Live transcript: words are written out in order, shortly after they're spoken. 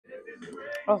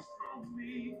Oh.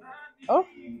 Oh.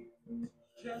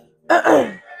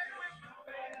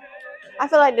 I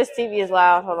feel like this TV is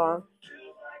loud. Hold on.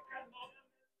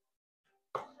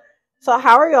 So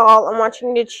how are y'all? I'm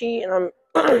watching The Cheat and I'm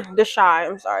The Shy.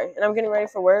 I'm sorry, and I'm getting ready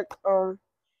for work.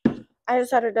 I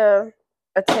decided to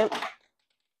attempt.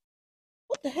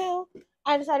 What the hell?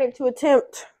 I decided to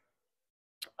attempt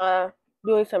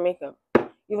doing some makeup.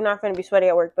 Even though I'm gonna be sweaty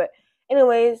at work, but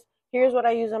anyways, here's what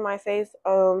I use on my face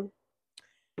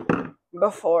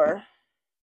before,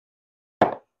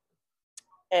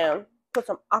 and put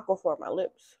some aquaphor on my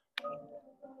lips.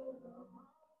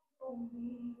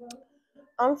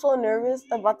 I'm so nervous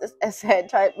about this essay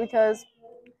type because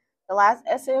the last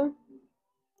essay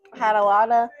had a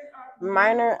lot of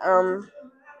minor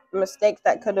mistakes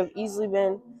that could have easily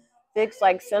been fixed,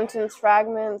 like sentence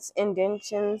fragments,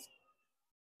 indentions,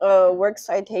 work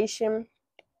citation.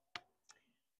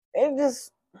 It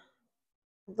just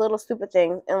little stupid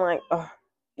things, and like,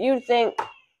 you'd think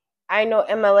I know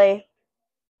MLA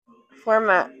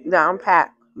format down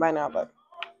pat by now, but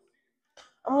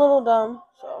I'm a little dumb,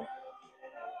 so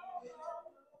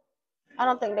I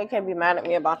don't think they can be mad at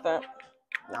me about that.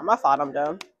 Not my fault, I'm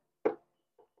dumb.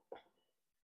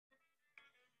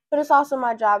 But it's also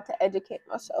my job to educate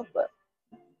myself, but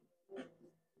I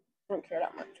don't care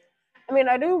that much. I mean,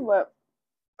 I do, but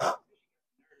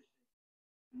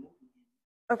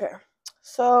okay.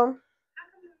 So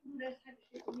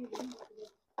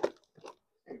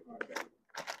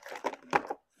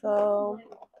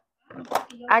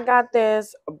I got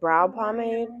this brow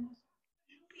pomade.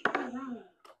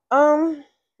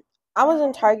 I was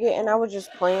in Target and I was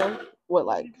just playing with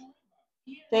like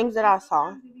things that I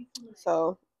saw.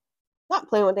 So not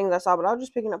playing with things I saw, but I was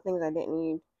just picking up things I didn't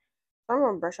need. I'm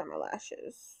gonna brush out my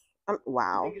lashes.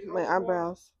 Wow, my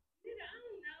eyebrows.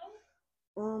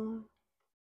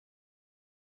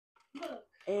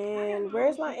 And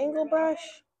where's my angle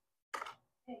brush?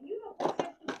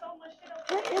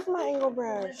 Where is my angle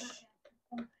brush?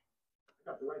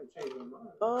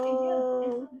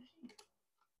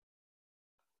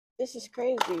 This is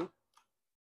crazy.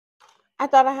 I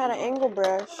thought I had an angle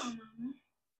brush.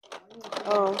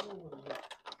 Oh.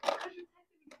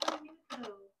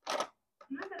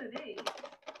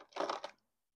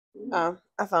 Oh,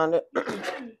 I found it.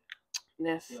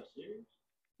 Yes. He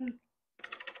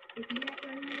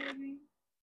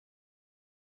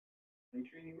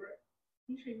treat me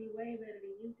way better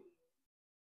than you did.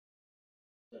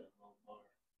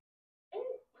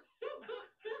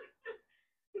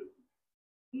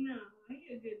 No,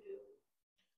 you're a good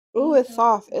dude. Ooh, it's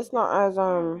soft. It's not as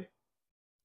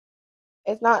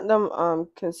it's not the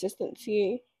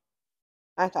consistency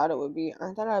I thought it would be.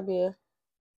 I thought it'd be a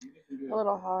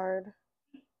little hard.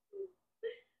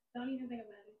 Don't even think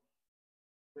about it.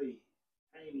 Please,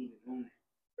 I ain't even on that.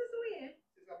 Since when?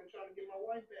 Since I've been trying to get my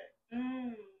wife back.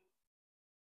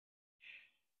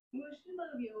 Well, she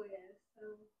love your ass, so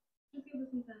just give her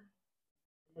some time.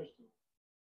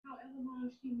 However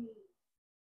long she needs.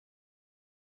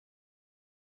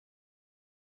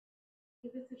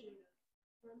 Give it to Jada.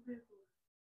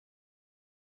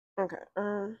 Okay.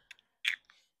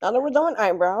 Now that we're done with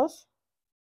eyebrows,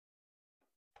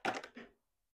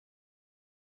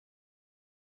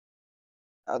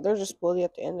 oh, there's a spoolie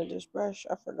at the end of this brush.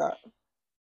 I forgot.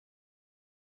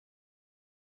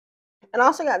 And I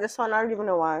also got this one. I don't even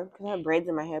know why, because I have braids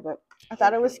in my hair, but I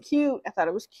thought it was cute.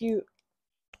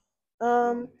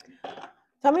 Tell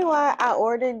me why I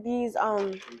ordered these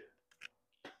hold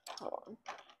on,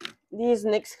 these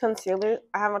NYX concealers.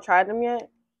 I haven't tried them yet,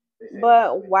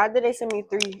 but why did they send me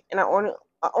 3 and I only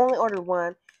ordered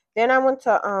 1? Then I went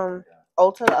to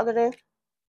Ulta the other day,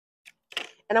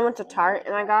 and I went to Tarte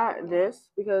and I got this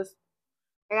because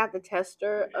I got the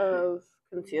tester of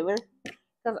concealer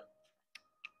because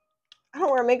I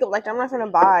don't wear makeup like that. I'm not gonna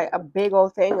buy a big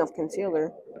old thing of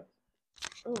concealer.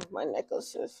 Oh, my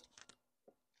necklaces.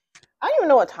 I don't even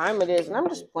know what time it is, and I'm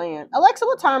just playing. Alexa,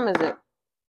 what time is it?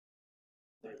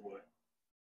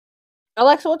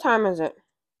 Alexa, what time is it?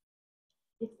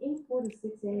 It's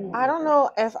 8:46 a.m. I don't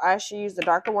know if I should use the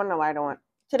darker one or the lighter one.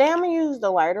 Today I'm gonna use the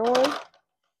lighter one,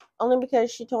 only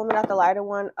because she told me that the lighter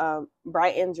one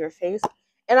brightens your face.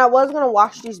 And I was gonna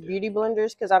wash these beauty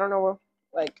blenders because I don't know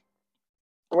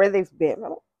where they've been.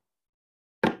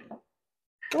 I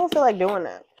don't feel like doing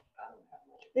that.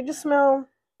 They just smell.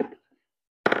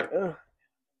 Ugh.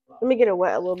 Let me get it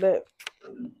wet a little bit.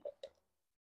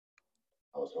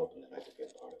 I was hoping that I could get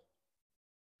started.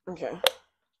 Okay.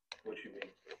 What you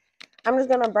mean? I'm just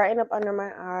gonna brighten up under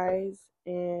my eyes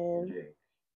and.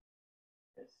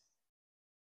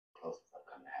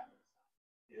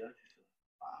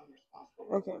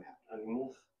 Okay.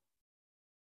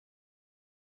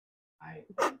 I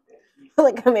feel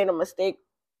like I made a mistake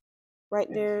right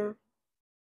there.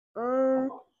 I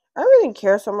don't really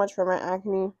care so much for my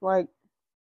acne. Like,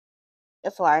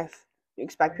 it's life. You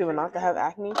expect people not to have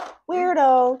acne?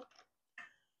 Weirdo.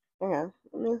 Okay.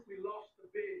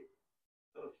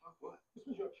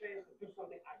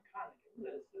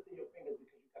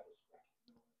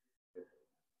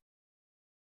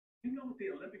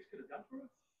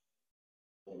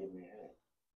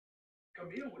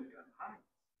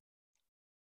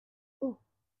 Ooh.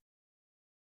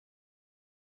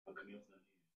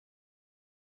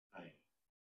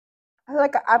 I feel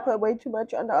like I put way too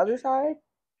much on the other side.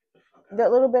 The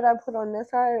little bit I put on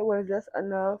this side was just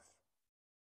enough.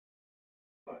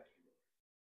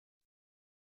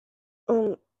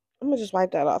 I'm gonna just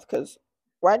wipe that off because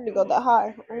why did it go that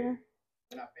high?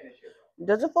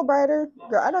 Does it feel brighter?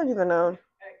 Girl, I don't even know.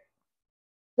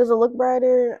 Does it look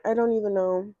brighter? I don't even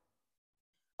know.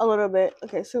 A little bit.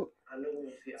 Okay, so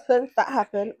since that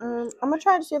happened, I'm gonna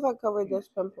try to see if I cover this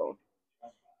pimple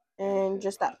and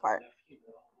just that part.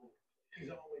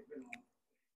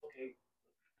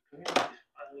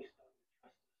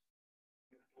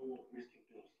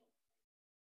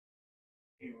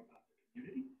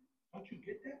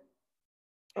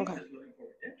 Okay.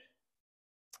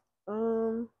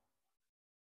 Um,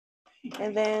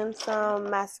 and then some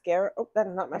mascara. Oh, that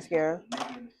is not mascara.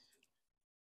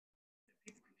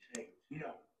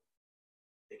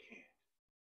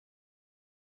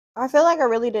 I feel like I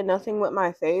really did nothing with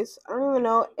my face. I don't even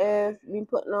know if me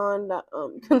putting on the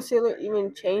concealer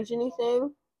even changed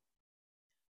anything.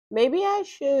 Maybe I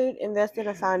should invest in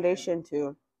a foundation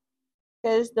too.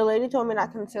 Because the lady told me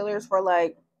that concealer is for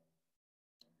like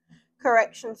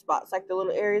correction spots, like the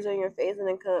little areas on your face, and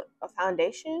then a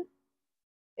foundation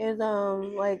is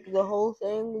like the whole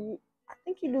thing. I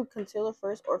think you do concealer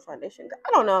first or foundation.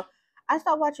 I don't know. I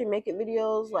stopped watching makeup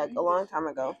videos like a long time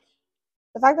ago.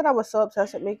 The fact that I was so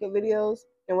obsessed with makeup videos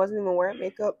and wasn't even wearing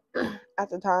makeup at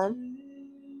the time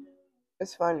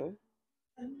is funny.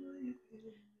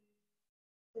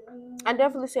 I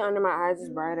definitely see under my eyes is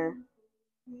brighter.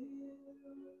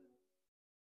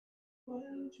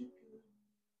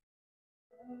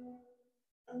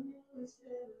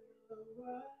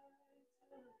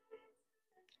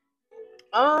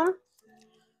 Um,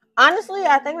 honestly,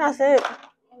 I think that's it.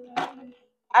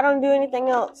 I don't do anything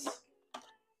else.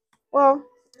 Well,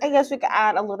 I guess we could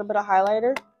add a little bit of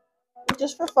highlighter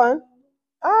just for fun.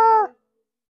 Ah.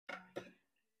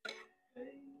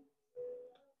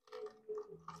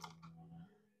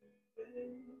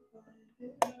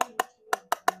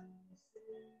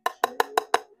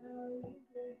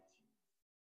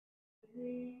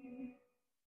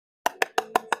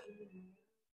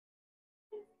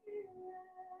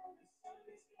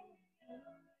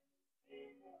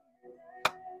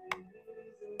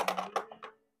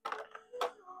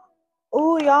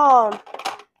 Oh, y'all.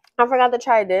 I forgot to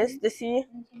try this to see.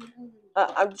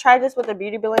 I've tried this with a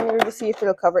beauty blender to see if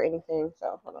it'll cover anything.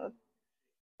 So, hold on.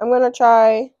 I'm going to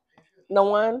try the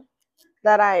one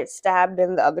that I stabbed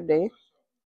in the other day.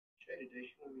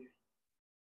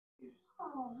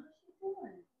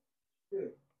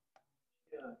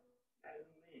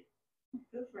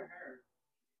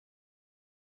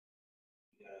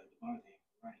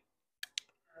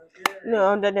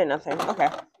 No, that did nothing. Okay.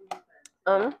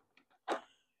 Um,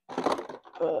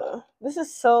 this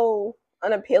is so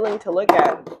unappealing to look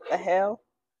at. The hell?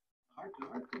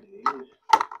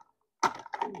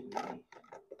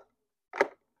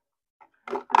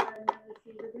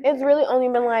 It's really only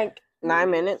been like 9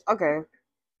 minutes. Okay.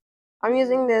 I'm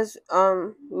using this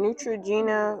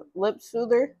Neutrogena lip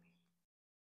soother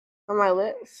for my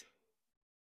lips.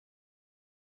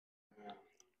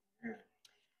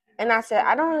 And I said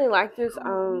I don't really like this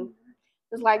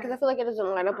light because I feel like it doesn't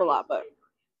light up a lot, but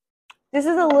this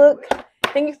is a look.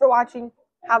 Thank you for watching.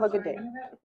 Have a good day.